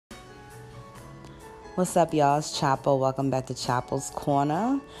What's up, y'all? It's Chapo. Welcome back to Chapo's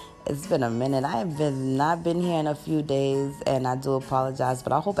Corner. It's been a minute. I have not been here in a few days, and I do apologize,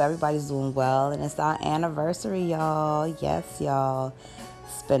 but I hope everybody's doing well. And it's our anniversary, y'all. Yes, y'all.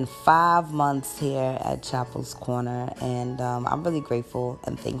 It's been 5 months here at Chapo's Corner, and I'm really grateful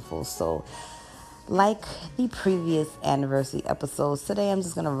and thankful. So, like the previous anniversary episodes, today I'm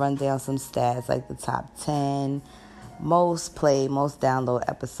just going to run down some stats, like the top 10 most played, most download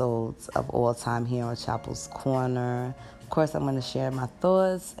episodes of all time here on Chapo's Corner. Of course, I'm going to share my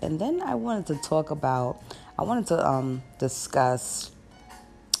thoughts. And then I wanted to discuss,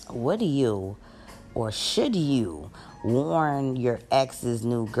 what do you or should you warn your ex's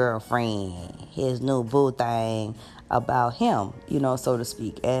new girlfriend, his new boo thing, about him, so to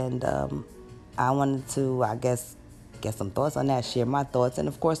speak. And I wanted to, get some thoughts on that, share my thoughts, and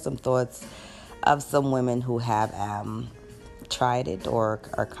of course some thoughts of some women who have tried it or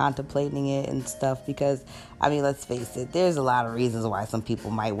are contemplating it and stuff. Because, let's face it, there's a lot of reasons why some people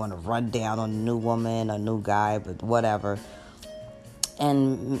might want to run down on a new woman, a new guy, but whatever.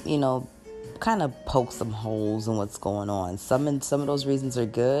 And, kind of poke some holes in what's going on. Some of those reasons are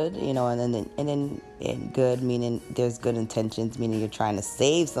good, and good meaning there's good intentions, meaning you're trying to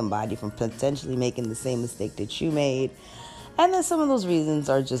save somebody from potentially making the same mistake that you made. And then some of those reasons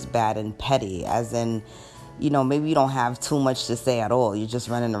are just bad and petty, as in, maybe you don't have too much to say at all. You're just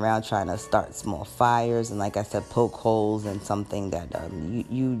running around trying to start small fires and, like I said, poke holes in something that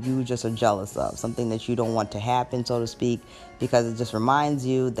you just are jealous of, something that you don't want to happen, so to speak, because it just reminds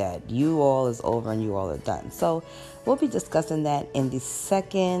you that you all is over and you all are done. So we'll be discussing that in the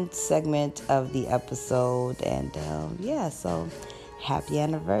second segment of the episode. And, so happy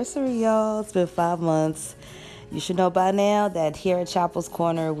anniversary, y'all. It's been 5 months. You should know by now that here at Chapo's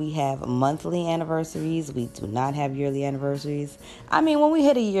Corner, we have monthly anniversaries. We do not have yearly anniversaries. When we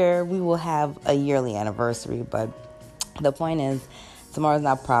hit a year, we will have a yearly anniversary. But the point is, tomorrow's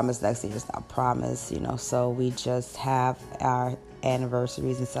not promised, next year's not promised, So we just have our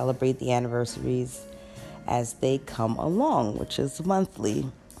anniversaries and celebrate the anniversaries as they come along, which is monthly.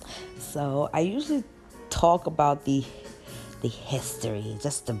 So I usually talk about the history,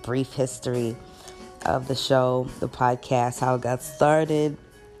 just the brief history of the show, the podcast, how it got started.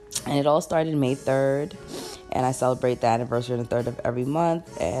 And it all started May 3rd, and I celebrate the anniversary on the 3rd of every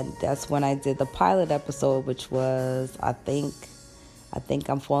month. And that's when I did the pilot episode, which was, I think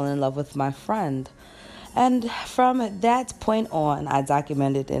I'm falling in love with my friend. And from that point on, I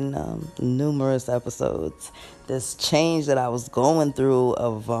documented in numerous episodes this change that I was going through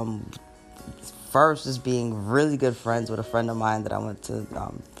of first just being really good friends with a friend of mine that I went to,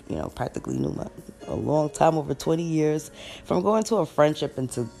 practically knew a long time, over 20 years, from going to a friendship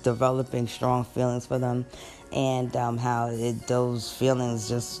into developing strong feelings for them, and how those feelings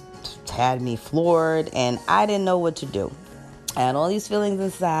just had me floored, and I didn't know what to do. I had all these feelings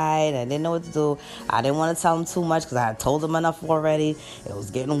inside. I didn't know what to do. I didn't want to tell him too much because I had told him enough already. It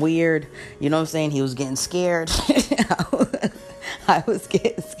was getting weird. You know what I'm saying? He was getting scared. I was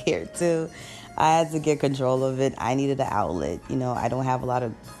getting scared too. I had to get control of it. I needed an outlet. I don't have a lot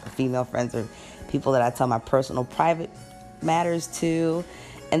of female friends or people that I tell my personal private matters to.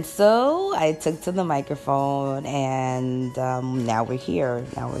 And so I took to the microphone, and now we're here.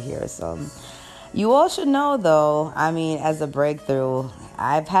 So you all should know, though, as a breakthrough,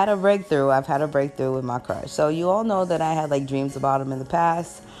 I've had a breakthrough with my crush. So you all know that I had dreams about him in the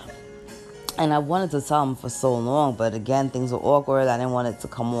past. And I wanted to tell him for so long, but again, things were awkward. I didn't want it to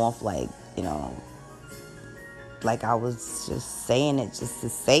come off like I was just saying it just to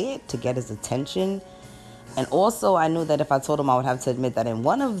say it, to get his attention. And also, I knew that if I told him, I would have to admit that in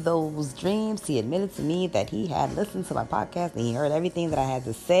one of those dreams, he admitted to me that he had listened to my podcast and he heard everything that I had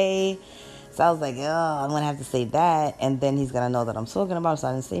to say. So I was like, I'm going to have to say that. And then he's going to know that I'm talking about it, so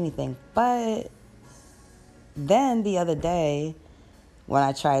I didn't say anything. But then the other day, when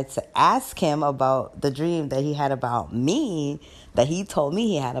I tried to ask him about the dream that he had about me, that he told me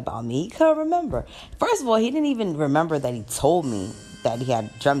he had about me, he couldn't remember. First of all, he didn't even remember that he told me that he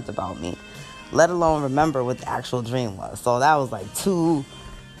had dreamt about me, let alone remember what the actual dream was. So that was like two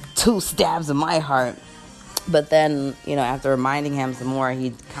stabs in my heart. But then, after reminding him some more,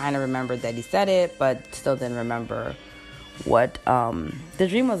 he kind of remembered that he said it, but still didn't remember what the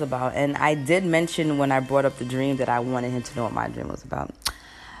dream was about. And I did mention when I brought up the dream that I wanted him to know what my dream was about.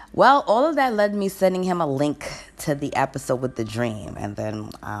 Well, all of that led me sending him a link to the episode with the dream. And then,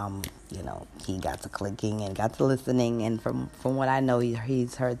 he got to clicking and got to listening. And from what I know,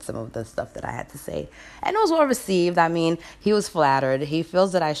 he's heard some of the stuff that I had to say. And it was well received. He was flattered. He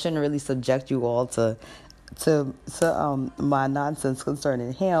feels that I shouldn't really subject you all to to my nonsense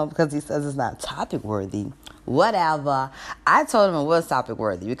concerning him because he says it's not topic worthy. Whatever. I told him it was topic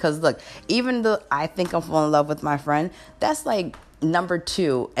worthy because look, even though I think I'm falling in love with my friend, that's like number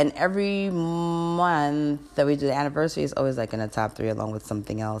 2, and every month that we do the anniversary is always like in the top 3 along with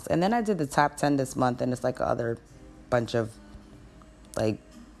something else. And then I did the top 10 this month, and it's like other bunch of like,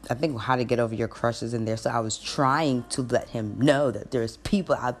 I think how to get over your crushes in there. So I was trying to let him know that there's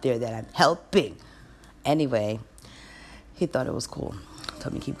people out there that I'm helping. Anyway, he thought it was cool.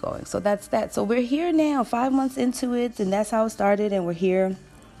 Told me to keep going. So that's that. So we're here now, 5 months into it, and that's how it started. And we're here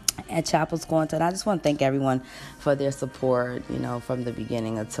at Chapel's Corner. And I just want to thank everyone for their support, you know, from the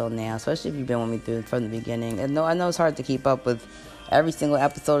beginning until now, especially if you've been with me through from the beginning. And I know it's hard to keep up with every single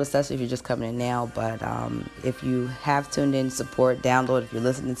episode, especially if you're just coming in now. But if you have tuned in, support, download. If you're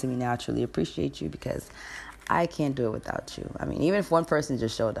listening to me now, I truly appreciate you because I can't do it without you. I mean, even if one person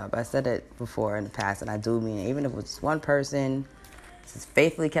just showed up, I said it before in the past, and I do mean it. Even if it was one person just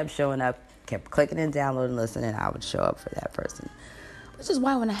faithfully kept showing up, kept clicking and downloading, listening, I would show up for that person. Which is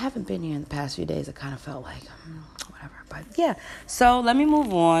why when I haven't been here in the past few days, it kind of felt like, whatever. But yeah, so let me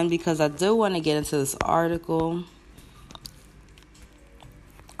move on because I do want to get into this article.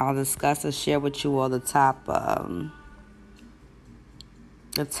 I'll discuss and share with you all the top 10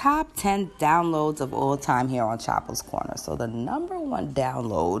 downloads of all time here on Chapel's Corner. So the number 1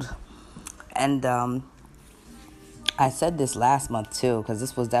 download, and I said this last month too, because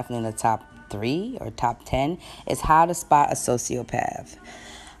this was definitely in the top 3 or top 10, is How to Spot a Sociopath.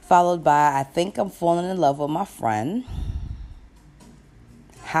 Followed by I Think I'm Falling in Love with My Friend.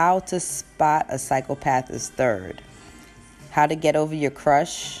 How to Spot a Psychopath is 3rd. How to Get Over Your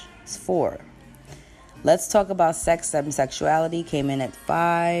Crush is 4. Let's Talk About Sex and Sexuality came in at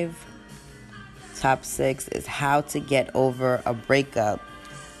 5. Top 6 is How to Get Over a Breakup.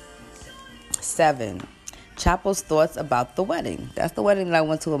 7. Chapel's Thoughts About the Wedding. That's the wedding that I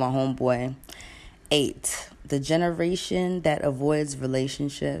went to with my homeboy. 8. The Generation That Avoids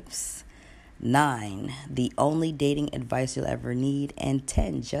Relationships. 9. The Only Dating Advice You'll Ever Need. And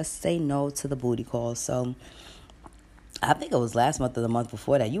 10. Just Say No to the Booty Call. So I think it was last month or the month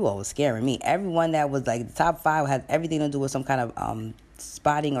before that. You all was scaring me. Everyone that was like the top 5 had everything to do with some kind of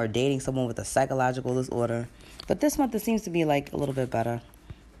spotting or dating someone with a psychological disorder. But this month it seems to be like a little bit better.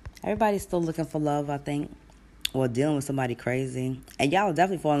 Everybody's still looking for love, I think, or dealing with somebody crazy. And y'all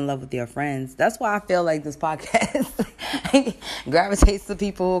definitely fall in love with your friends. That's why I feel like this podcast gravitates to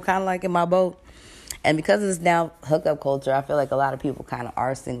people who kind of like in my boat. And because it's now hookup culture, I feel like a lot of people kind of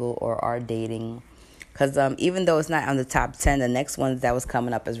are single or are dating. Because even though it's not on the top 10, the next one that was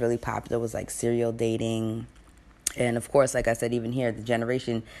coming up is really popular was like serial dating. And of course, like I said, even here, the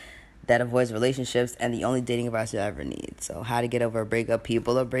generation that avoids relationships and the only dating advice you'll ever need. So how to get over a breakup.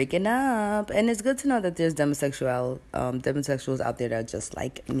 People are breaking up. And it's good to know that there's demisexuals out there that are just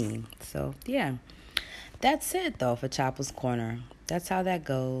like me. So yeah, that's it though for Chapel's Corner. That's how that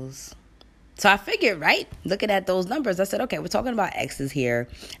goes. So I figured, right, looking at those numbers, I said, okay, we're talking about exes here.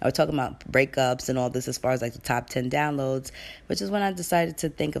 And we're talking about breakups and all this as far as like the top 10 downloads, which is when I decided to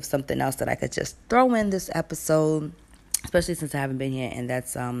think of something else that I could just throw in this episode, especially since I haven't been here. And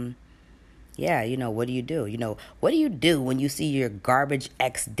that's, yeah, you know, what do you do? You know, what do you do when you see your garbage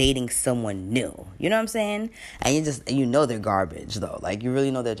ex dating someone new? You know what I'm saying? And you know they're garbage, though. Like, you really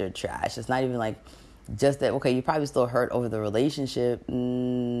know that they're trash. It's not even like just that, okay, you probably still hurt over the relationship.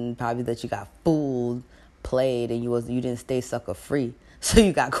 Probably that you got fooled, played, and you didn't stay sucker free. So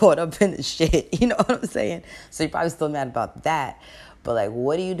you got caught up in the shit. You know what I'm saying? So you're probably still mad about that. But, like,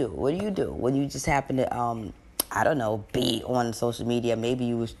 what do you do? What do you do when you just happen to, I don't know, be on social media? Maybe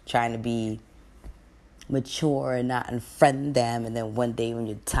you was trying to be mature and not unfriend them, and then one day on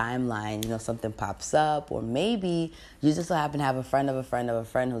your timeline, you know, something pops up, or maybe you just so happen to have a friend of a friend of a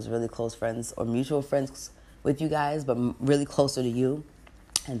friend who's really close friends or mutual friends with you guys, but really closer to you,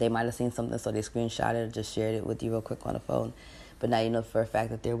 and they might have seen something, so they screenshot it or just shared it with you real quick on the phone. But now you know for a fact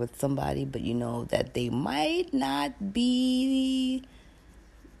that they're with somebody, but you know that they might not be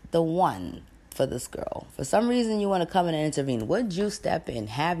the one for this girl. For some reason, you want to come in and intervene. Would you step in?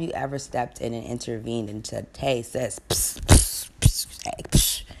 Have you ever stepped in and intervened and said, hey, sis, psh, psh, psh, hey,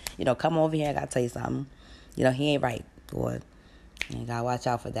 psh, you know, come over here, I got to tell you something. You know, he ain't right, boy. You got to watch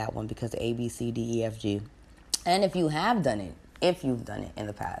out for that one because A, B, C, D, E, F, G. And if you've done it in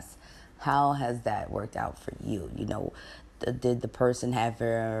the past, how has that worked out for you? You know, did the person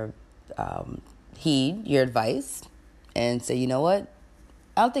have heed your advice and say, you know what?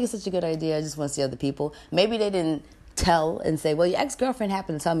 I don't think it's such a good idea. I just want to see other people. Maybe they didn't tell and say, well, your ex-girlfriend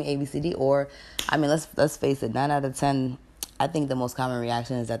happened to tell me ABCD. Or, I mean, let's face it, 9 out of 10, I think the most common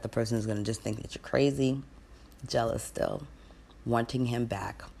reaction is that the person is going to just think that you're crazy. jealous still, wanting him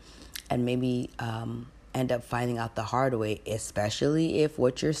back, and maybe end up finding out the hard way, especially if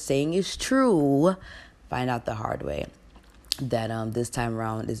what you're saying is true. Find out the hard way that this time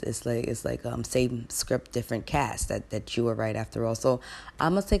around it's like same script, different cast, that you were right after all. So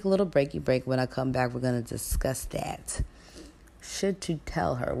I'm gonna take a little breaky break. When I come back, we're gonna discuss that. Should you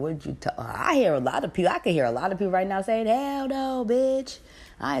tell her? Would you tell her? I can hear a lot of people right now saying, hell no, bitch.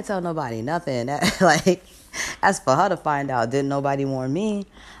 I ain't tell nobody nothing. Like, that's for her to find out. Didn't nobody warn me?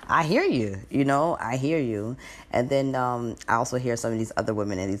 I hear you. I hear you. And then I also hear some of these other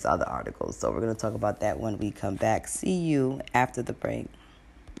women in these other articles. So we're going to talk about that when we come back. See you after the break.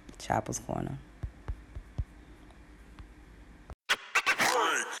 Chopper's Corner.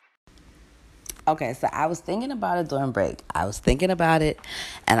 Okay, so I was thinking about it during break. And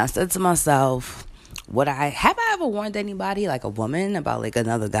I said to myself, have I ever warned anybody, like a woman, about like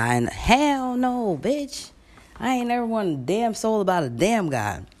another guy? And hell no, bitch. I ain't never warned a damn soul about a damn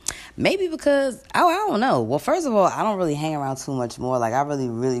guy. Maybe because, I don't know. Well, first of all, I don't really hang around too much more. Like, I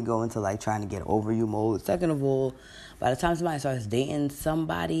really go into like trying to get over you mode. Second of all, by the time somebody starts dating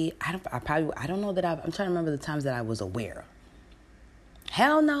somebody, I'm trying to remember the times that I was aware.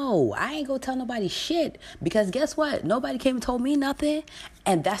 Hell no, I ain't gonna tell nobody shit, because guess what? Nobody came and told me nothing,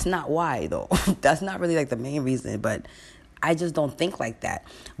 and that's not why, though. That's not really like the main reason, but I just don't think like that.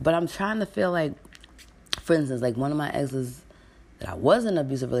 But I'm trying to feel like, for instance, like one of my exes that I was in an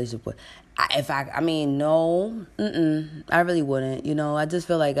abusive relationship with, I really wouldn't. I just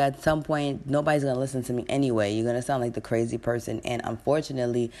feel like at some point, nobody's gonna listen to me anyway. You're gonna sound like the crazy person, and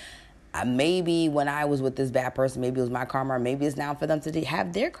unfortunately, maybe when I was with this bad person, maybe it was my karma, or maybe it's now for them to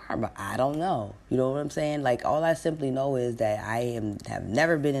have their karma. I don't know. You know what I'm saying? Like, all I simply know is that have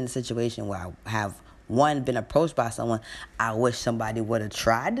never been in a situation where I have, one, been approached by someone. I wish somebody would have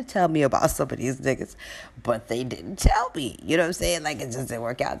tried to tell me about some of these niggas, but they didn't tell me. You know what I'm saying? Like, it just didn't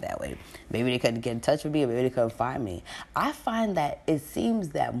work out that way. Maybe they couldn't get in touch with me, or maybe they couldn't find me. I find that it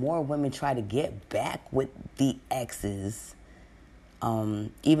seems that more women try to get back with the exes,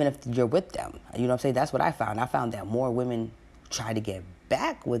 even if you're with them. You know what I'm saying? That's what I found. I found that more women try to get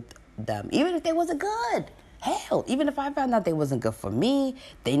back with them, even if they wasn't good. Hell, even if I found out they wasn't good for me,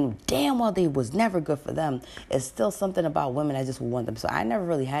 they knew damn well they was never good for them. It's still something about women I just would want them. So I never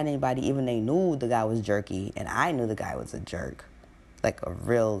really had anybody, even they knew the guy was jerky, and I knew the guy was a jerk. Like a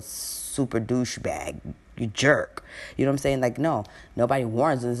real super douchebag. You jerk. You know what I'm saying? Like, no, nobody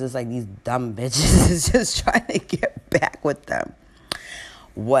warns. It's just like these dumb bitches is just trying to get back with them.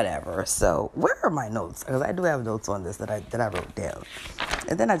 Whatever. So where are my notes? Because I do have notes on this that I wrote down.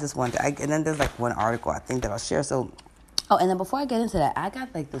 And then I just wanted to, and then there's like one article I think that I'll share. So, and then before I get into that, I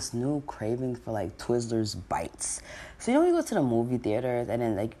got like this new craving for like Twizzlers bites. So you go to the movie theaters and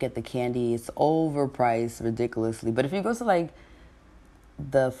then like you get the candy. It's overpriced ridiculously. But if you go to like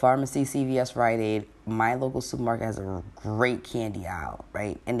the pharmacy, CVS, Rite Aid, my local supermarket has a great candy aisle,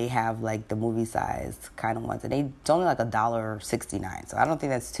 right? And they have like the movie size kind of ones, and it's only like $1.69. So I don't think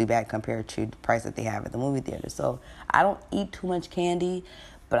that's too bad compared to the price that they have at the movie theater. So I don't eat too much candy,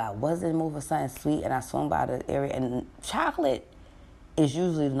 but I was in the mood for something sweet, and I swung by the area, and chocolate is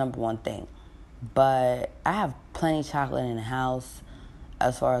usually the number one thing. But I have plenty of chocolate in the house,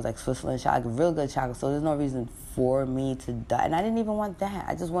 as far as like Switzerland chocolate, real good chocolate. So there's no reason for me to die. And I didn't even want that.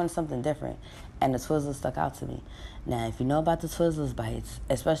 I just wanted something different. And the Twizzlers stuck out to me. Now, if you know about the Twizzlers bites,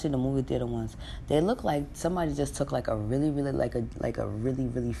 especially the movie theater ones, they look like somebody just took like a really, really, like a really,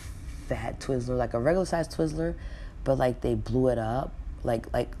 really fat Twizzler, like a regular sized Twizzler, but like they blew it up.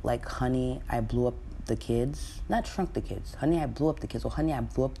 Like Honey, I blew up the kids. Not shrunk the kids. Honey, I blew up the kids. Well, Honey, I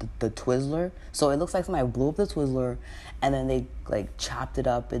blew up the Twizzler. So it looks like somebody blew up the Twizzler, and then they like chopped it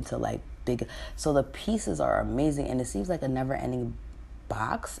up into like big. So the pieces are amazing, and it seems like a never-ending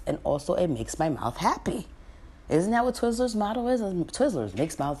box, and also it makes my mouth happy. Isn't that what Twizzlers' motto is? Twizzlers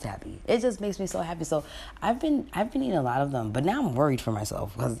makes mouths happy. It just makes me so happy. So I've been eating a lot of them, but now I'm worried for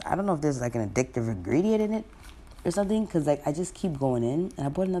myself because I don't know if there's like an addictive ingredient in it or something. Because like I just keep going in, and I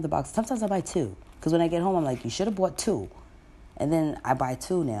bought another box. Sometimes I buy two. Because when I get home, I'm like, you should have bought two. And then I buy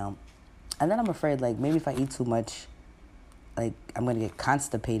two now. And then I'm afraid, like, maybe if I eat too much, like, I'm going to get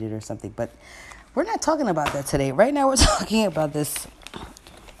constipated or something. But we're not talking about that today. Right now, we're talking about this,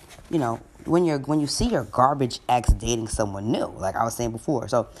 when you see your garbage ex dating someone new, like I was saying before.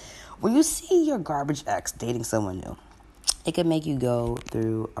 So when you see your garbage ex dating someone new, it can make you go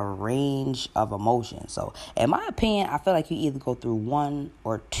through a range of emotions. So in my opinion, I feel like you either go through one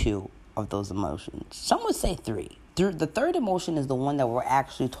or two of those emotions. Some would say three. The third emotion is the one that we're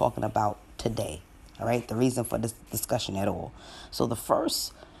actually talking about today. All right, the reason for this discussion at all. So the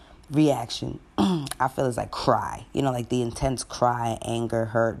first reaction, I feel, is like cry. Like the intense cry, anger,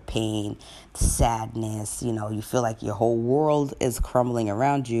 hurt, pain, sadness. You feel like your whole world is crumbling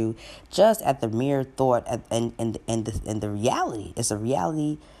around you just at the mere thought and the reality. It's a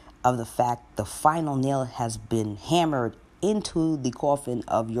reality of the fact the final nail has been hammered into the coffin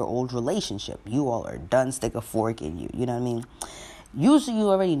of your old relationship. You all are done. Stick a fork in you. You know what I mean? Usually you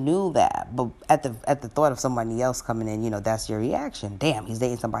already knew that, but at the thought of somebody else coming in, that's your reaction. Damn, he's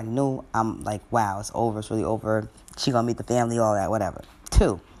dating somebody new. I'm like, wow, it's over. It's really over. She gonna meet the family, all that, whatever.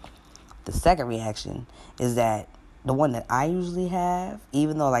 2, the second reaction is that the one that I usually have,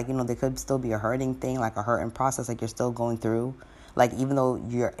 even though there could still be a hurting thing, like a hurting process, like you're still going through. Like, even though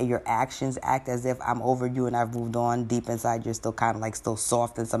your actions act as if I'm over you and I've moved on, deep inside you're still kind of still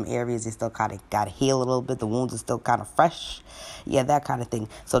soft in some areas. You still kind of got to heal a little bit. The wounds are still kind of fresh. Yeah, that kind of thing.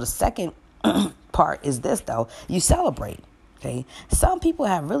 So the second part is this, though. You celebrate. Okay, some people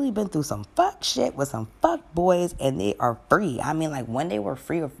have really been through some fuck shit with some fuck boys, and they are free. I mean, when they were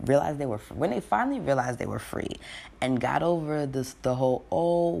free, or when they finally realized they were free, and got over the whole,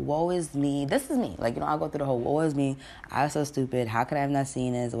 oh, woe is me. This is me. I'll go through the whole, woe is me. I was so stupid. How could I have not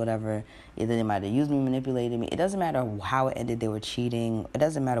seen this? Whatever. Either they might have used me, manipulated me. It doesn't matter how it ended. They were cheating. It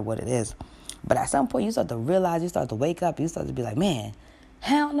doesn't matter what it is. But at some point, you start to realize. You start to wake up. You start to be like, man.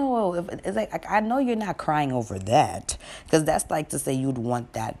 Hell no. It's like I know you're not crying over that, because that's like to say you'd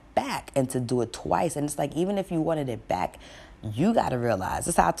want that back and to do it twice. And it's like, even if you wanted it back, you got to realize,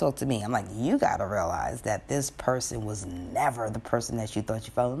 this is how I talk to me. I'm like, you got to realize that this person was never the person that you thought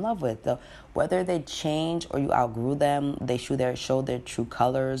you fell in love with. So whether they changed or you outgrew them, they showed their true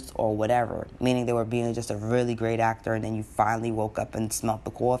colors or whatever, meaning they were being just a really great actor, and then you finally woke up and smelt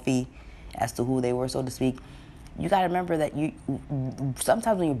the coffee as to who they were, so to speak. You got to remember that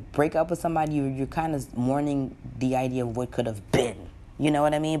sometimes when you break up with somebody, you're kind of mourning the idea of what could have been. You know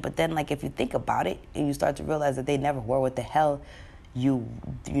what I mean? But then, if you think about it and you start to realize that they never were what the hell you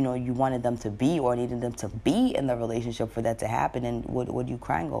wanted them to be or needed them to be in the relationship for that to happen, and what are you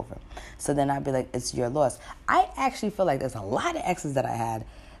crying over? So then I'd be like, it's your loss. I actually feel like there's a lot of exes that I had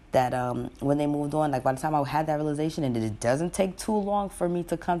that when they moved on, by the time I had that realization, and it doesn't take too long for me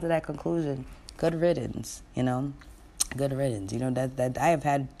to come to that conclusion, good riddance, good riddance. That I have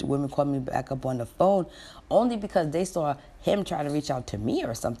had women call me back up on the phone only because they saw him try to reach out to me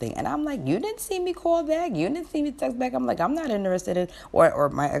or something. And I'm like, you didn't see me call back. You didn't see me text back. I'm like, I'm not interested in, or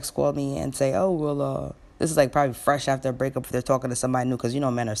my ex called me and say, oh, well, this is probably fresh after a breakup. They're talking to somebody new, because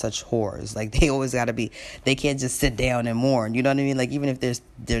men are such whores. They always got to be. They can't just sit down and mourn. You know what I mean? Even if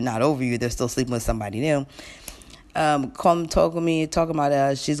they're not over you, they're still sleeping with somebody new. Talking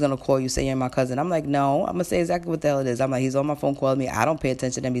about she's gonna call you, say you're my cousin. I'm like, no, I'm gonna say exactly what the hell it is. I'm like, he's on my phone calling me. I don't pay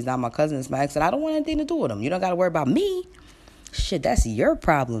attention to him. He's not my cousin. It's my ex, and I don't want anything to do with him. You don't gotta worry about me. Shit, that's your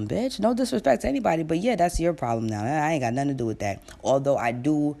problem, bitch. No disrespect to anybody, but yeah, that's your problem now. I ain't got nothing to do with that. Although I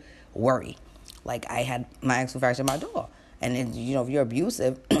do worry. I had my ex who fractured my door, and then, if you're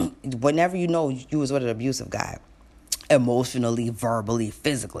abusive, whenever you was with an abusive guy, emotionally, verbally,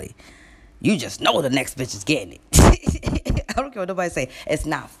 physically, you just know the next bitch is getting it. I don't care what nobody say. It's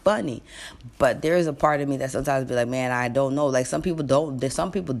not funny. But there is a part of me that sometimes be like, man, I don't know. Some people don't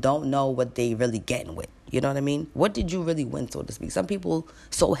know what they really getting with. You know what I mean? What did you really win, so to speak? Some people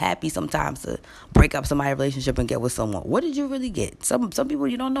so happy sometimes to break up somebody's relationship and get with someone. What did you really get? Some people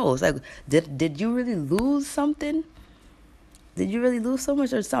you don't know. It's like, did you really lose something? Did you really lose so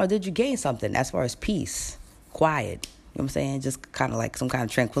much, or did you gain something as far as peace, quiet? You know what I'm saying? Just kind of some kind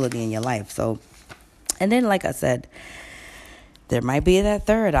of tranquility in your life. So, and then, like I said, there might be that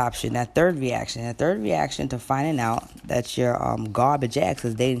third option, that third reaction to finding out that your garbage ex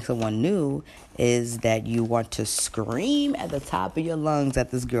is dating someone new, is that you want to scream at the top of your lungs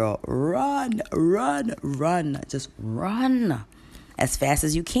at this girl. Run, run, run. Just run as fast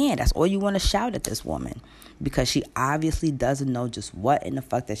as you can. That's all you want to shout at this woman, because she obviously doesn't know just what in the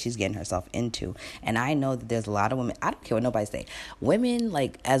fuck that she's getting herself into. And I know that there's a lot of women, I don't care what nobody say, women,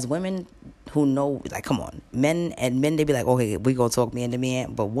 as women who know, come on, men, they be like, okay, we gonna talk man to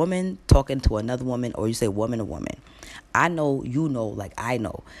man, but women talking to another woman, or you say woman to woman, I know, I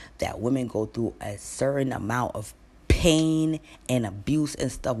know that women go through a certain amount of pain and abuse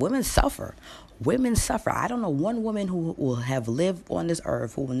and stuff. Women suffer. I don't know one woman who will have lived on this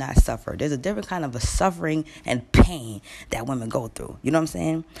earth who will not suffer. There's a different kind of a suffering and pain that women go through. You know what I'm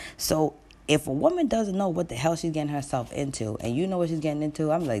saying? So if a woman doesn't know what the hell she's getting herself into, and you know what she's getting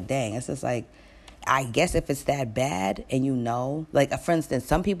into, I'm like, dang, it's just I guess if it's that bad, and for instance,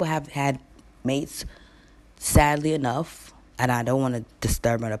 some people have had mates, sadly enough, and I don't want to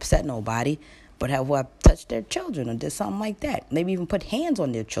disturb and upset nobody, but who have touched their children or did something like that. Maybe even put hands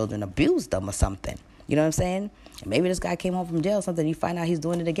on their children, abused them or something. You know what I'm saying? Maybe this guy came home from jail or something. You find out he's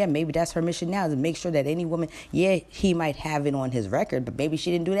doing it again. Maybe that's her mission now, is to make sure that any woman, yeah, he might have it on his record, but maybe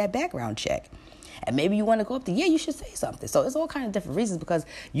she didn't do that background check. And maybe you want to go up there, yeah, you should say something. So it's all kind of different reasons, because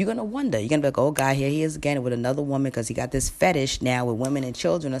you're going to wonder. You're going to be like, oh, God, here he is again with another woman, because he got this fetish now with women and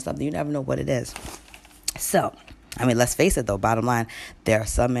children or something. You never know what it is. So, I mean, let's face it, though. Bottom line, there are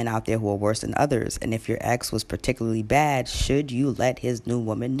some men out there who are worse than others. And if your ex was particularly bad, should you let his new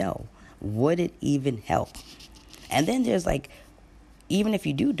woman know? Would it even help? And then there's like, even if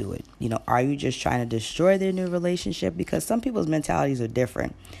you do it, are you just trying to destroy their new relationship? Because some people's mentalities are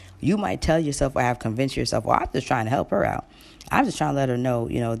different. You might tell yourself or have convinced yourself, well, I'm just trying to help her out. I'm just trying to let her know,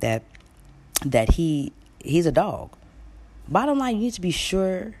 that he's a dog. Bottom line, you need to be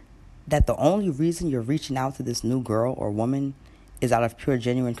sure that the only reason you're reaching out to this new girl or woman is out of pure,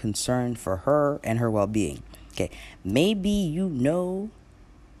 genuine concern for her and her well-being. Okay, maybe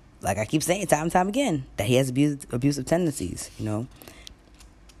like I keep saying time and time again, that he has abusive tendencies,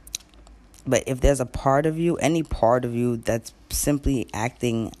 But if there's a part of you, any part of you that's simply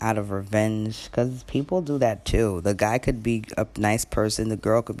acting out of revenge, because people do that too. The guy could be a nice person. The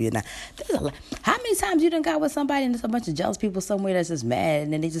girl could be a nice... How many times you done got with somebody and there's a bunch of jealous people somewhere that's just mad,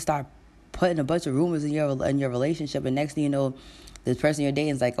 and then they just start putting a bunch of rumors in your relationship, and next thing you know, the person you're dating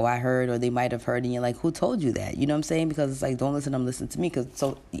is like, oh, I heard, or they might have heard, and you're like, who told you that? You know what I'm saying? Because it's like, don't listen to them, listen to me.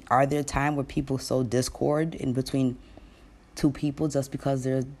 So are there times where people sow discord in between two people just because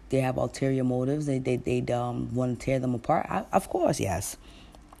they have ulterior motives? They want to tear them apart? Of course, yes.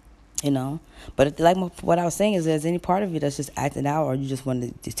 But what I was saying is, there's any part of you that's just acting out, or you just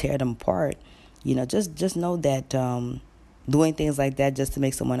want to tear them apart, just know that doing things like that just to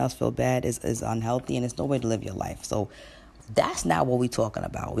make someone else feel bad is unhealthy, and it's no way to live your life. So that's not what we're talking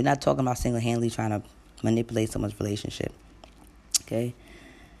about. We're not talking about single-handedly trying to manipulate someone's relationship. Okay?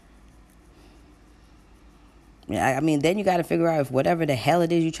 I mean, then you got to figure out if whatever the hell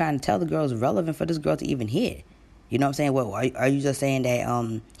it is you're trying to tell the girl is relevant for this girl to even hear. You know what I'm saying? Well, are you just saying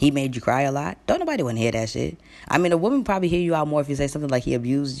that he made you cry a lot? Don't nobody want to hear that shit. I mean, a woman probably hear you out more if you say something like he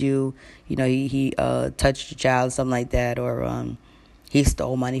abused you, he touched your child, something like that, or he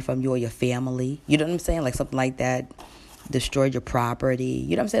stole money from you or your family. You know what I'm saying? Like something like that, destroyed your property.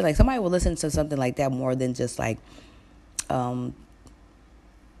 You know what I'm saying? Like somebody will listen to something like that more than just like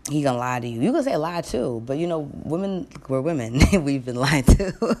he gonna lie to you. You can say lie too, but women, we're women. We've been lied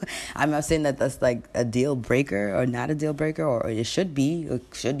to. I'm not saying that that's like a deal breaker or not a deal breaker, or it should be, or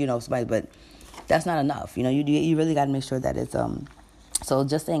should, somebody, but that's not enough. You really got to make sure that it's, so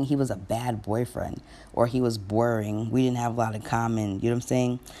just saying he was a bad boyfriend or he was boring, we didn't have a lot in common, you know what I'm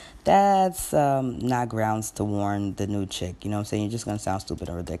saying? That's not grounds to warn the new chick, you know what I'm saying? You're just going to sound stupid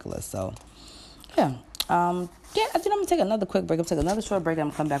and ridiculous. So, yeah. I think I'm going to take another quick break. I'm going to take another short break, and I'm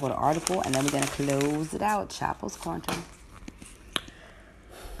going to come back with an article, and then we're going to close it out. Chapo's Corner.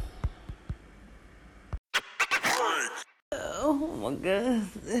 Oh, my God.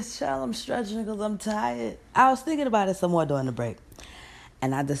 This child, I'm stretching because I'm tired. I was thinking about it some more during the break,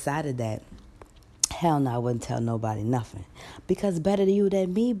 and I decided that, hell no, I wouldn't tell nobody nothing. Because better to you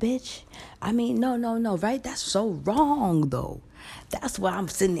than me, bitch. I mean, no, right? That's so wrong, though. That's why I'm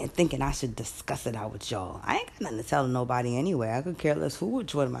sitting there thinking I should discuss it out with y'all. I ain't got nothing to tell nobody anyway. I could care less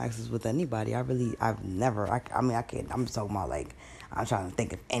which one of my exes with anybody. I've never, I can't, I'm talking about like, I'm trying to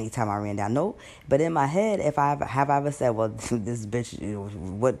think of any time I ran down. No, but in my head, have I ever said, well, this bitch,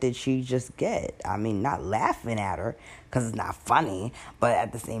 what did she just get? I mean, not laughing at her, because it's not funny, but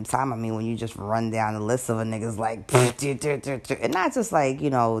at the same time, I mean, when you just run down the list of a niggas like, and not just like,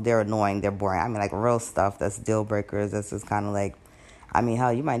 they're annoying, they're boring. I mean, like real stuff that's deal breakers, that's just kind of like, I mean,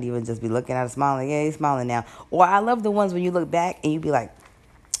 hell, you might even just be looking at a smiling, yeah, he's smiling now. Or I love the ones when you look back and you be like,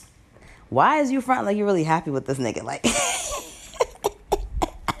 why is you front like you're really happy with this nigga? Like,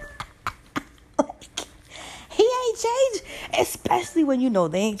 he ain't changed, especially when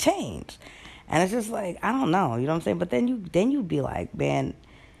they ain't changed. And it's just like, I don't know, you know what I'm saying? But then you be like, man,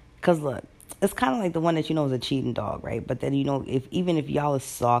 because look, it's kind of like the one that is a cheating dog, right? But then, even if y'all is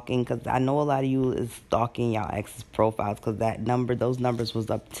stalking, because I know a lot of you is stalking y'all ex's profiles, because those numbers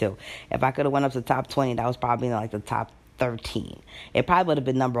was up too. If I could have went up to top 20, that was probably like the top 13. It probably would have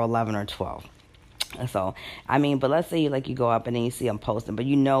been number 11 or 12. So, I mean, but let's say you go up and then you see them posting, but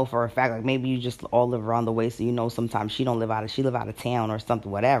for a fact, like maybe you just all live around the way, so sometimes she live out of town or something,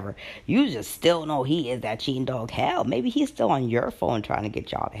 whatever. You just still know he is that cheating dog. Hell, maybe he's still on your phone trying to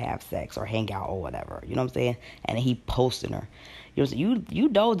get y'all to have sex or hang out or whatever. You know what I'm saying? And he posting her. You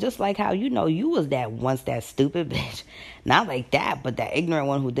know, just like how you know you was that once that stupid bitch, not like that, but that ignorant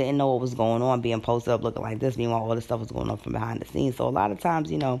one who didn't know what was going on, being posted up looking like this. Meanwhile, all this stuff was going on from behind the scenes. So a lot of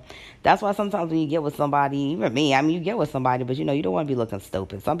times, that's why sometimes when you get with somebody, even me, I mean, you get with somebody, but you don't want to be looking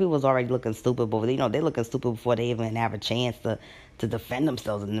stupid. Some people's already looking stupid, but they looking stupid before they even have a chance to defend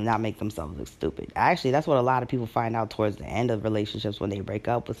themselves and not make themselves look stupid. Actually, that's what a lot of people find out towards the end of relationships when they break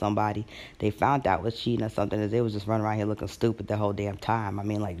up with somebody. They found out was cheating or something, as they was just running around here looking stupid the whole damn time. I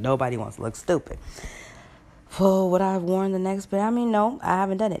mean, like, nobody wants to look stupid. For what I've worn the next bit, I mean, no, I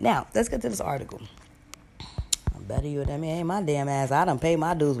haven't done it. Now, let's get to this article. I'm better you than me. Ain't my damn ass. I done paid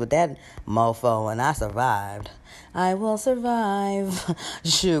my dues with that mofo, and I survived. I will survive.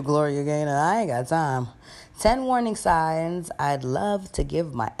 Shoot, Gloria Gaynor, I ain't got time. 10 warning signs I'd love to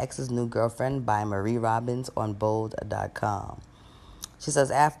give my ex's new girlfriend by Marie Robbins on Bold.com. She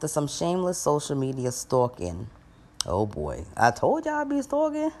says, after some shameless social media stalking, oh boy, I told y'all I'd be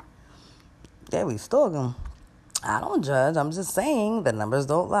stalking. Yeah, we stalking. I don't judge. I'm just saying the numbers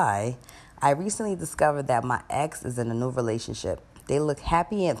don't lie. I recently discovered that my ex is in a new relationship. They look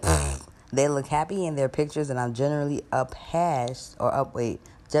happy in their pictures, and I'm generally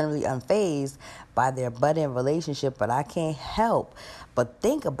generally unfazed by their budding relationship, but I can't help but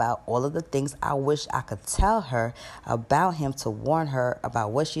think about all of the things I wish I could tell her about him to warn her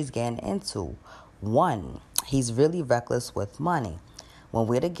about what she's getting into. 1, he's really reckless with money. When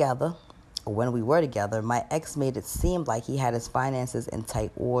we were together, my ex made it seem like he had his finances in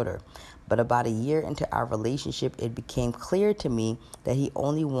tight order. But about a year into our relationship, it became clear to me that he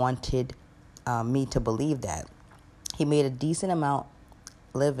only wanted me to believe that. He made a decent amount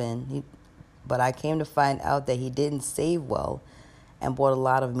living, but I came to find out that he didn't save well and bought a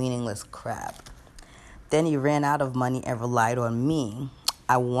lot of meaningless crap. Then he ran out of money and relied on me.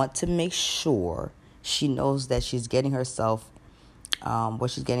 I want to make sure she knows that she's getting herself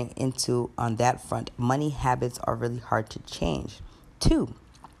what she's getting into on that front. Money habits are really hard to change. 2,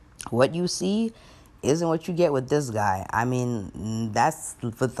 what you see isn't what you get with this guy. I mean, that's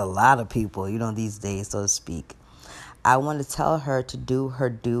with a lot of people, these days, so to speak. I want to tell her to do her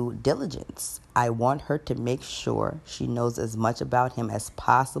due diligence. I want her to make sure she knows as much about him as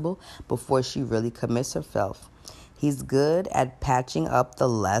possible before she really commits herself. He's good at patching up the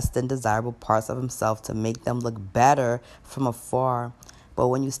less than desirable parts of himself to make them look better from afar. But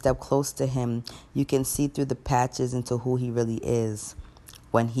when you step close to him, you can see through the patches into who he really is.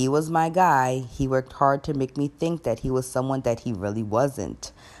 When he was my guy, he worked hard to make me think that he was someone that he really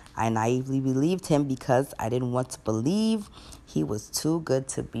wasn't. I naively believed him because I didn't want to believe he was too good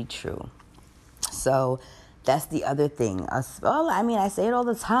to be true. So that's the other thing. Well, I mean, I say it all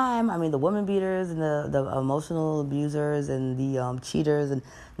the time. I mean, the woman beaters and the emotional abusers and the cheaters, and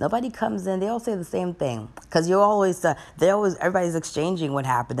nobody comes in. They all say the same thing because everybody's exchanging what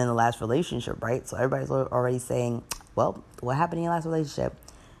happened in the last relationship, right? So everybody's already saying, well, what happened in your last relationship?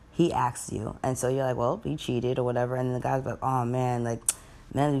 He asked you, and so you're like, well, he cheated or whatever, and then the guy's like, oh man,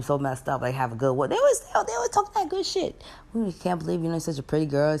 man, you so messed up. Have a good one. They always talk that good shit. We can't believe you're such a pretty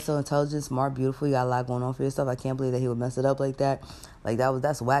girl, so intelligent, smart, beautiful. You got a lot going on for yourself. I can't believe that he would mess it up like that.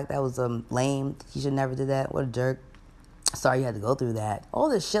 That's whack. That was lame. He should never did that. What a jerk. Sorry you had to go through that. All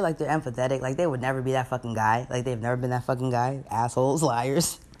this shit, they're empathetic. They would never be that fucking guy. They've never been that fucking guy. Assholes,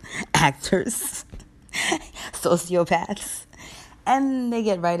 liars, actors, sociopaths. And they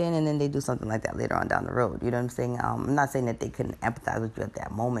get right in, and then they do something like that later on down the road. You know what I'm saying? I'm not saying that they couldn't empathize with you at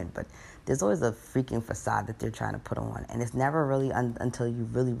that moment, but there's always a freaking facade that they're trying to put on. And it's never really until you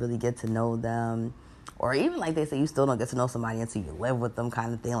really, really get to know them. Or even they say you still don't get to know somebody until you live with them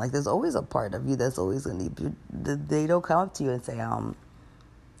kind of thing. There's always a part of you that's always going to be... They don't come up to you and say, I'm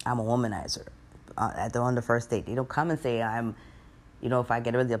a womanizer on the first date. They don't come and say, if I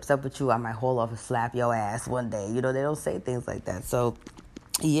get really upset with you, I might haul off and slap your ass one day. They don't say things like that. So,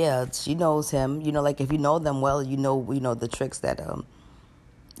 yeah, she knows him. If you know them well, you know the tricks that,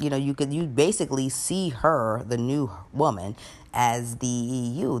 you basically see her, the new woman, as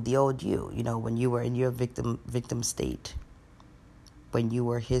the old you, when you were in your victim state, when you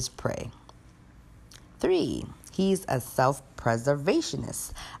were his prey. 3, he's a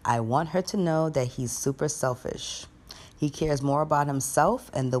self-preservationist. I want her to know that he's super selfish. He cares more about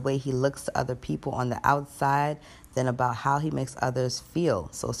himself and the way he looks to other people on the outside than about how he makes others feel.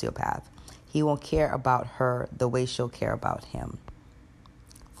 Sociopath. He won't care about her the way she'll care about him.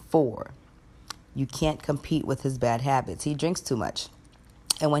 4, you can't compete with his bad habits. He drinks too much.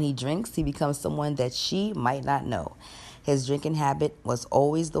 And when he drinks, he becomes someone that she might not know. His drinking habit was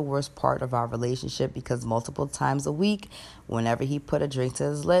always the worst part of our relationship because multiple times a week, whenever he put a drink to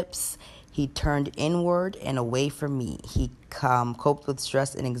his lips, He turned inward and away from me. He coped with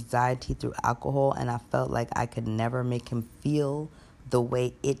stress and anxiety through alcohol, and I felt like I could never make him feel the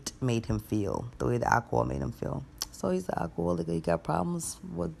way it made him feel, the way the alcohol made him feel. So he's an alcoholic. He got problems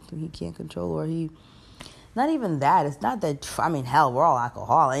what he can't control, or he... Not even that. It's not that... I mean, hell, we're all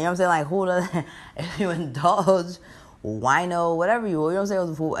alcoholics. You know what I'm saying? Like, who does... If you indulge, wino, whatever you know what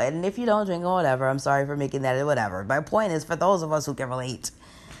I'm saying? And if you don't drink or whatever, I'm sorry for making that whatever. My point is, for those of us who can relate...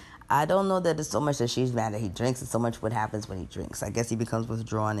 I don't know that it's so much that she's mad that he drinks. It's so much what happens when he drinks. I guess he becomes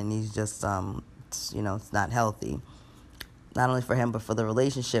withdrawn and he's just, it's not healthy. Not only for him, but for the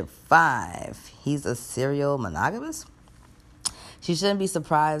relationship. 5, he's a serial monogamous. She shouldn't be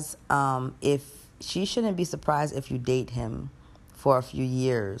surprised if you date him for a few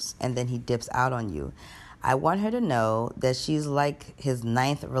years and then he dips out on you. I want her to know that she's like his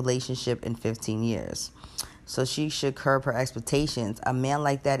 9th relationship in 15 years. So she should curb her expectations. A man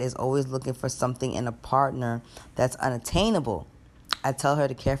like that is always looking for something in a partner that's unattainable. I tell her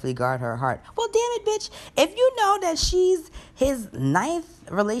to carefully guard her heart. Well, damn it, bitch. If you know that she's his 9th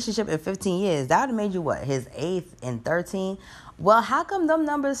relationship in 15 years, that would have made you what? His 8th in 13? Well, how come them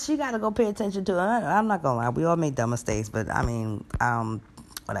numbers she got to go pay attention to? I'm not going to lie. We all make dumb mistakes, but I mean,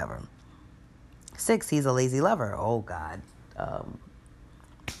 whatever. 6, he's a lazy lover. Oh, God.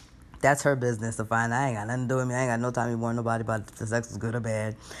 That's her business to find. I ain't got nothing to do with me. I ain't got no time to warn nobody about if the sex is good or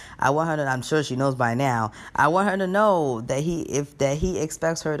bad. I want her to, I'm sure she knows by now, I want her to know that he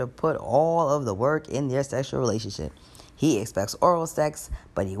expects her to put all of the work in their sexual relationship. He expects oral sex,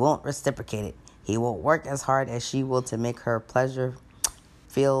 but he won't reciprocate it. He won't work as hard as she will to make her feel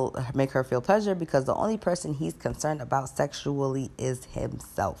pleasure because the only person he's concerned about sexually is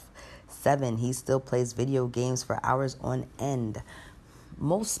himself. 7, he still plays video games for hours on end.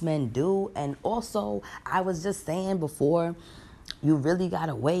 Most men do. And also, I was just saying before, you really got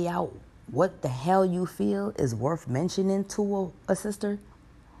to weigh out what the hell you feel is worth mentioning to a sister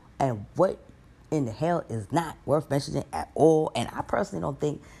and what in the hell is not worth mentioning at all. And I personally don't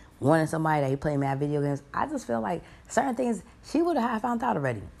think wanting somebody that he play mad video games, I just feel like certain things she would have found out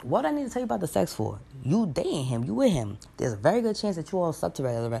already. What I need to tell you about the sex for? You dating him, you with him. There's a very good chance that you all slept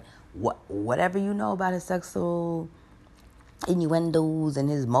together. Whatever you know about his sexual innuendos and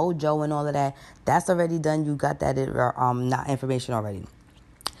his mojo and all of that, that's already done. You got that not information already.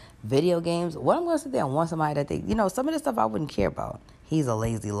 Video games, what I'm going to sit there and want somebody that they, some of this stuff I wouldn't care about. He's a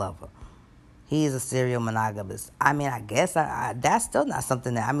lazy lover. He is a serial monogamous. I mean, I guess that's still not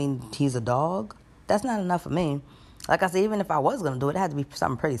something that, he's a dog. That's not enough for me. Like I said, even if I was going to do it, it had to be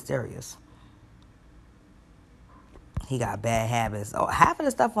something pretty serious. He got bad habits. Oh, half of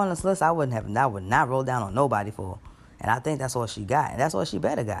the stuff on this list I would not roll down on nobody for. And I think that's all she got. And that's all she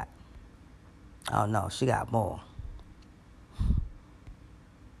better got. Oh, no, she got more.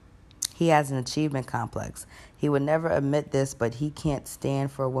 He has an achievement complex. He would never admit this, but he can't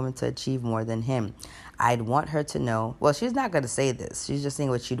stand for a woman to achieve more than him. I'd want her to know. Well, she's not going to say this. She's just saying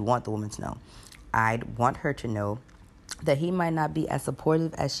what she'd want the woman to know. I'd want her to know that he might not be as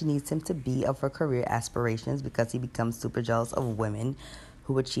supportive as she needs him to be of her career aspirations because he becomes super jealous of women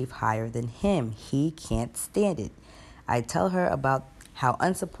who achieve higher than him. He can't stand it. I tell her about how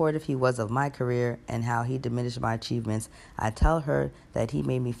unsupportive he was of my career and how he diminished my achievements. I tell her that he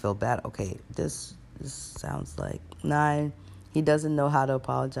made me feel bad. Okay, this sounds like 9. He doesn't know how to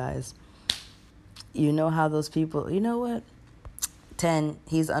apologize. You know how those people, you know what? 10,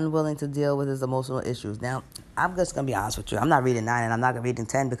 he's unwilling to deal with his emotional issues. Now, I'm just going to be honest with you. I'm not reading 9 and I'm not going to read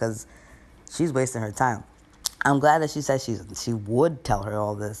 10 because she's wasting her time. I'm glad that she said she would tell her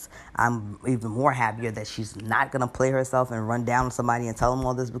all this. I'm even more happier that she's not going to play herself and run down somebody and tell them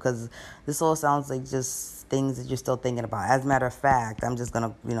all this because this all sounds like just things that you're still thinking about. As a matter of fact, I'm just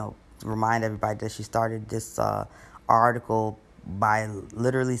going to, remind everybody that she started this article by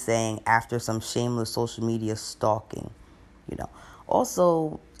literally saying after some shameless social media stalking,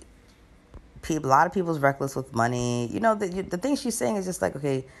 Also, a lot of people's reckless with money. The thing she's saying is just like,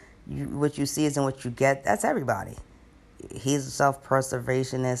 okay, what you see isn't what you get. That's everybody. He's a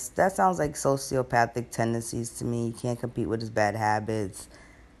self-preservationist. That sounds like sociopathic tendencies to me. You can't compete with his bad habits.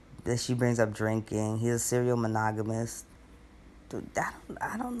 That she brings up drinking. He's a serial monogamist. Dude,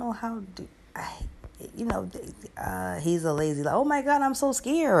 I don't know how. He's a lazy. Oh my God, I'm so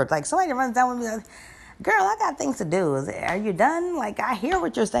scared. Like somebody runs down with me. Like, girl, I got things to do. Are you done? Like I hear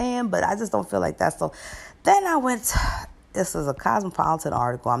what you're saying, but I just don't feel like that's so. Then I went. This is a Cosmopolitan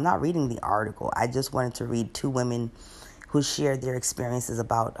article. I'm not reading the article. I just wanted to read 2 women who shared their experiences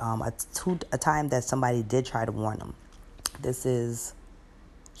about a time that somebody did try to warn them. This is,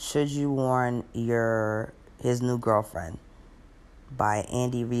 should you warn his new girlfriend? by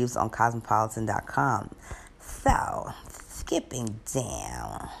Andy Reeves on Cosmopolitan.com. So, skipping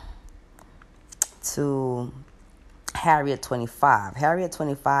down to Harriet 25. Harriet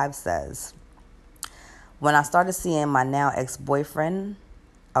 25 says, when I started seeing my now ex-boyfriend,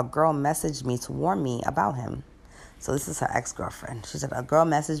 a girl messaged me to warn me about him. So this is her ex-girlfriend. She said, a girl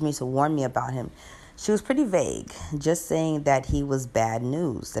messaged me to warn me about him. She was pretty vague, just saying that he was bad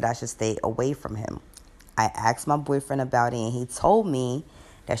news, that I should stay away from him. I asked my boyfriend about it, and he told me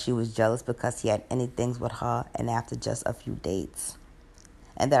that she was jealous because he had ended things with her and after just a few dates,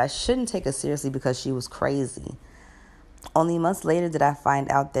 and that I shouldn't take her seriously because she was crazy. Only months later did I find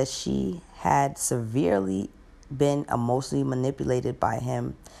out that she had severely been emotionally manipulated by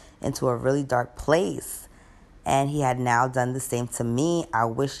him into a really dark place, and he had now done the same to me. I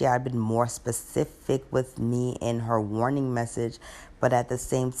wish she had been more specific with me in her warning message, but at the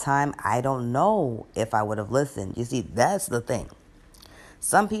same time, I don't know if I would have listened. You see, that's the thing.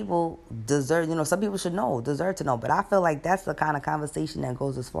 Some people deserve, some people should know, deserve to know, but I feel like that's the kind of conversation that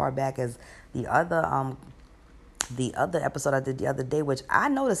goes as far back as the other episode I did the other day, which I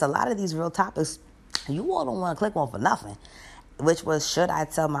noticed a lot of these real topics you all don't want to click on for nothing, which was, should I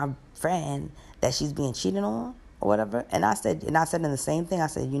tell my friend that she's being cheated on or whatever? And I said in the same thing, I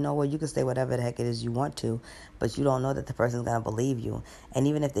said, you know what, you can say whatever the heck it is you want to, but you don't know that the person's going to believe you. And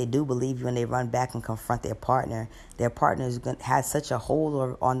even if they do believe you and they run back and confront their partner has such a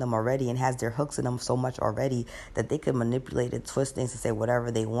hold on them already and has their hooks in them so much already that they could manipulate and twist things to say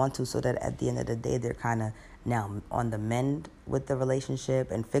whatever they want to, so that at the end of the day, they're kind of now on the mend with the relationship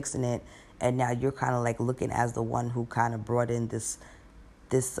and fixing it. And now you're kind of like looking as the one who kind of brought in this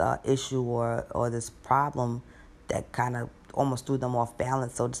issue or this problem that kind of almost threw them off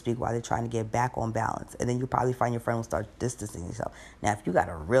balance, so to speak, while they're trying to get back on balance. And then you probably find your friend will start distancing yourself. Now, if you got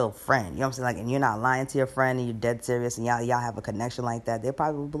a real friend, you know what I'm saying, like, and you're not lying to your friend and you're dead serious and y'all have a connection like that, they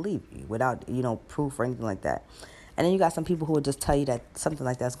probably will believe you without, proof or anything like that. And then you got some people who will just tell you that something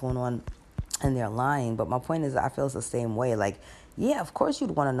like that's going on and they're lying. But my point is, I feel it's the same way. Like, yeah, of course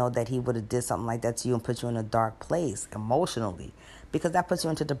you'd want to know that he would have did something like that to you and put you in a dark place emotionally, because that puts you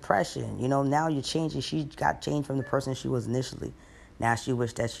into depression. Now you're changing. She got changed from the person she was initially. Now she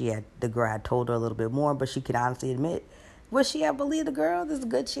wished that the girl had told her a little bit more, but she can honestly admit, would she have believed the girl? There's a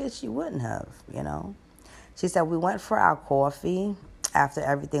good chance she wouldn't have, She said, we went for our coffee after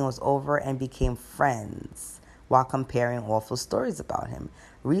everything was over and became friends while comparing awful stories about him.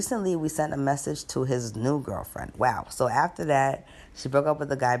 Recently, we sent a message to his new girlfriend. Wow. So after that, she broke up with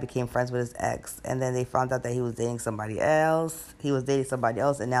the guy, became friends with his ex, and then they found out that he was dating somebody else.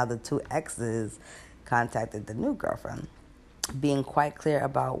 And now the two exes contacted the new girlfriend, being quite clear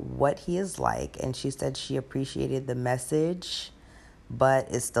about what he is like. And she said she appreciated the message, but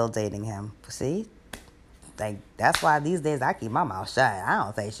is still dating him. See? Like, that's why these days I keep my mouth shut. I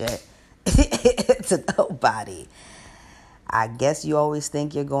don't say shit to nobody. I guess you always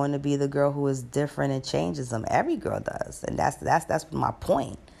think you're going to be the girl who is different and changes them. Every girl does. And that's my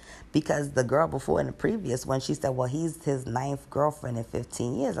point. Because the girl before in the previous one, she said, well, he's his 9th girlfriend in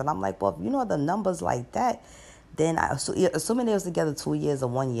 15 years. And I'm like, well, if you know the numbers like that, then assuming they was together 2 years or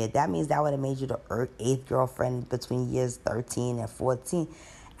 1 year, that means that would have made you the 8th girlfriend between years 13 and 14.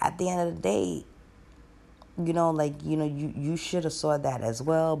 At the end of the day, you should have saw that as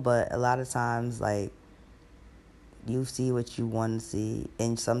well. But a lot of times, like, you see what you want to see,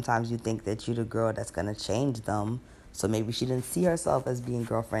 and sometimes you think that you're the girl that's going to change them. So maybe she didn't see herself as being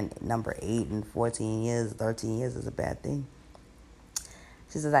girlfriend number 8 in 14 years, 13 years is a bad thing.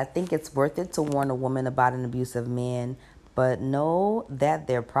 She says, I think it's worth it to warn a woman about an abusive man, but know that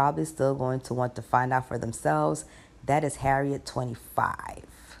they're probably still going to want to find out for themselves. That is Harriet 25.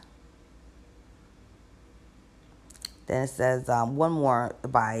 Then it says, one more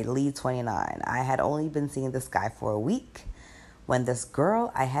by Lee 29. I had only been seeing this guy for a week when this girl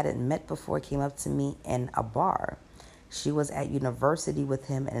I hadn't met before came up to me in a bar. She was at university with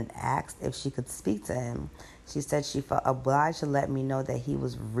him and asked if she could speak to him. She said she felt obliged to let me know that he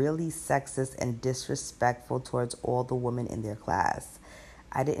was really sexist and disrespectful towards all the women in their class.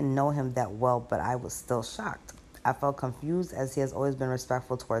 I didn't know him that well, but I was still shocked. I felt confused as he has always been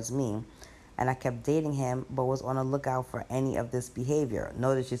respectful towards me. And I kept dating him, but was on the lookout for any of this behavior.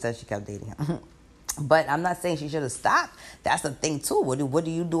 Notice she said she kept dating him. But I'm not saying she should have stopped. That's the thing, too. What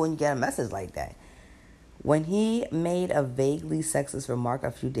do you do when you get a message like that? When he made a vaguely sexist remark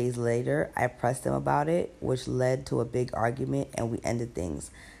a few days later, I pressed him about it, which led to a big argument, and we ended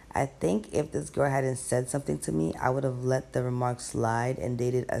things. I think if this girl hadn't said something to me, I would have let the remark slide and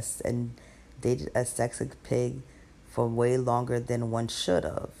dated a sexist pig for way longer than one should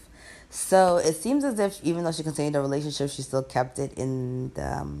have. So it seems as if even though she continued the relationship, she still kept it in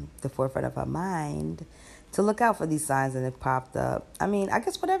the forefront of her mind to look out for these signs, and it popped up. I mean, I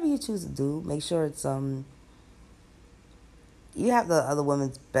guess whatever you choose to do, make sure it's you have the other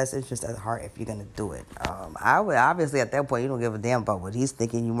woman's best interest at heart if you're gonna do it. I would obviously at that point you don't give a damn about what he's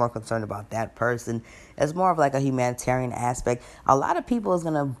thinking. You're more concerned about that person. It's more of like a humanitarian aspect. A lot of people is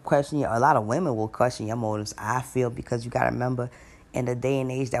gonna question you. A lot of women will question your motives. I feel because you gotta remember, in the day and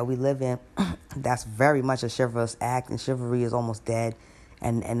age that we live in, that's very much a chivalrous act, and chivalry is almost dead.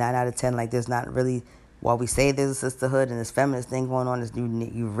 And 9 out of 10, like there's not really. While we say there's a sisterhood and this feminist thing going on, is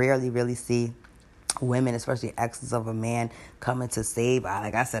you rarely really see women, especially exes of a man, coming to save.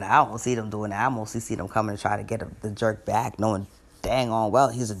 Like I said, I don't see them doing that. I mostly see them coming to try to get the jerk back, knowing dang on well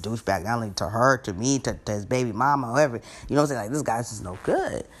he's a douchebag, not only to her, to me, to his baby mama, whoever. You know what I'm saying? Like, this guy's just no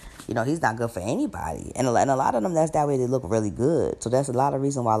good. You know, he's not good for anybody. And a lot of them, that's that way, they look really good. So that's a lot of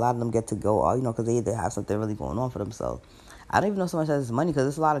reason why a lot of them get to go, you know, because they either have something really going on for themselves. I don't even know so much as money, because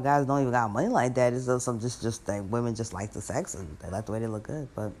there's a lot of guys don't even got money like that. It's just that women just like the sex and they like the way they look good.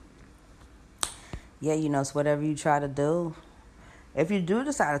 But yeah, you know, it's whatever you try to do. If you do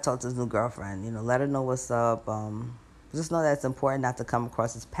decide to talk to this new girlfriend, you know, let her know what's up. Just know that it's important not to come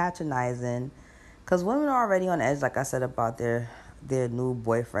across as patronizing, because women are already on edge, like I said, about their new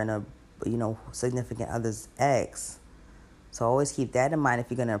boyfriend or, you know, significant other's ex. So always keep that in mind if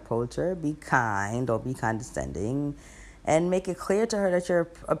you're going to approach her. Be kind or be condescending, and make it clear to her that you're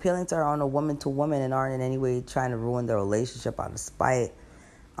appealing to her on a woman to woman and aren't in any way trying to ruin the relationship out of spite.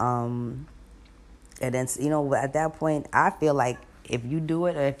 And then, you know, at that point, I feel like if you do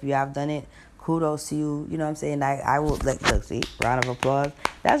it or if you have done it, kudos to you. You know what I'm saying? I will, look, see, round of applause.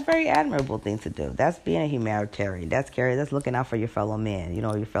 That's a very admirable thing to do. That's being a humanitarian. That's caring. That's looking out for your fellow man, you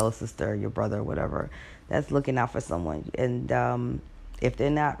know, your fellow sister, your brother, whatever. That's looking out for someone. And if they're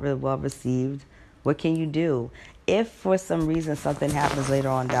not really well received, what can you do? If for some reason something happens later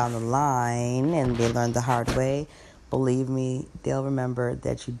on down the line and they learn the hard way, believe me, they'll remember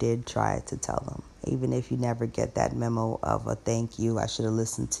that you did try to tell them. Even if you never get that memo of a thank you, I should have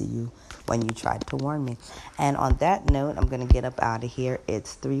listened to you when you tried to warn me. And on that note, I'm going to get up out of here.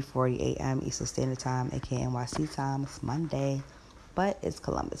 It's 3:40 a.m. Eastern Standard Time, aka NYC time. It's Monday, but it's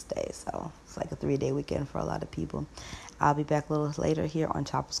Columbus Day, so it's like a 3-day weekend for a lot of people. I'll be back a little later here on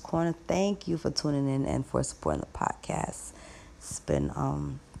Chopper's Corner. Thank you for tuning in and for supporting the podcast. It's been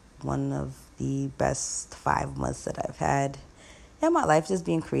one of the best 5 months that I've had in my life, just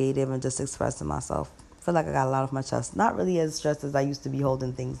being creative and just expressing myself. I feel like I got a lot off my chest. Not really as stressed as I used to be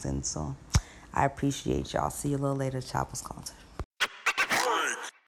holding things in, so I appreciate y'all. See you a little later. Chopper's Corner.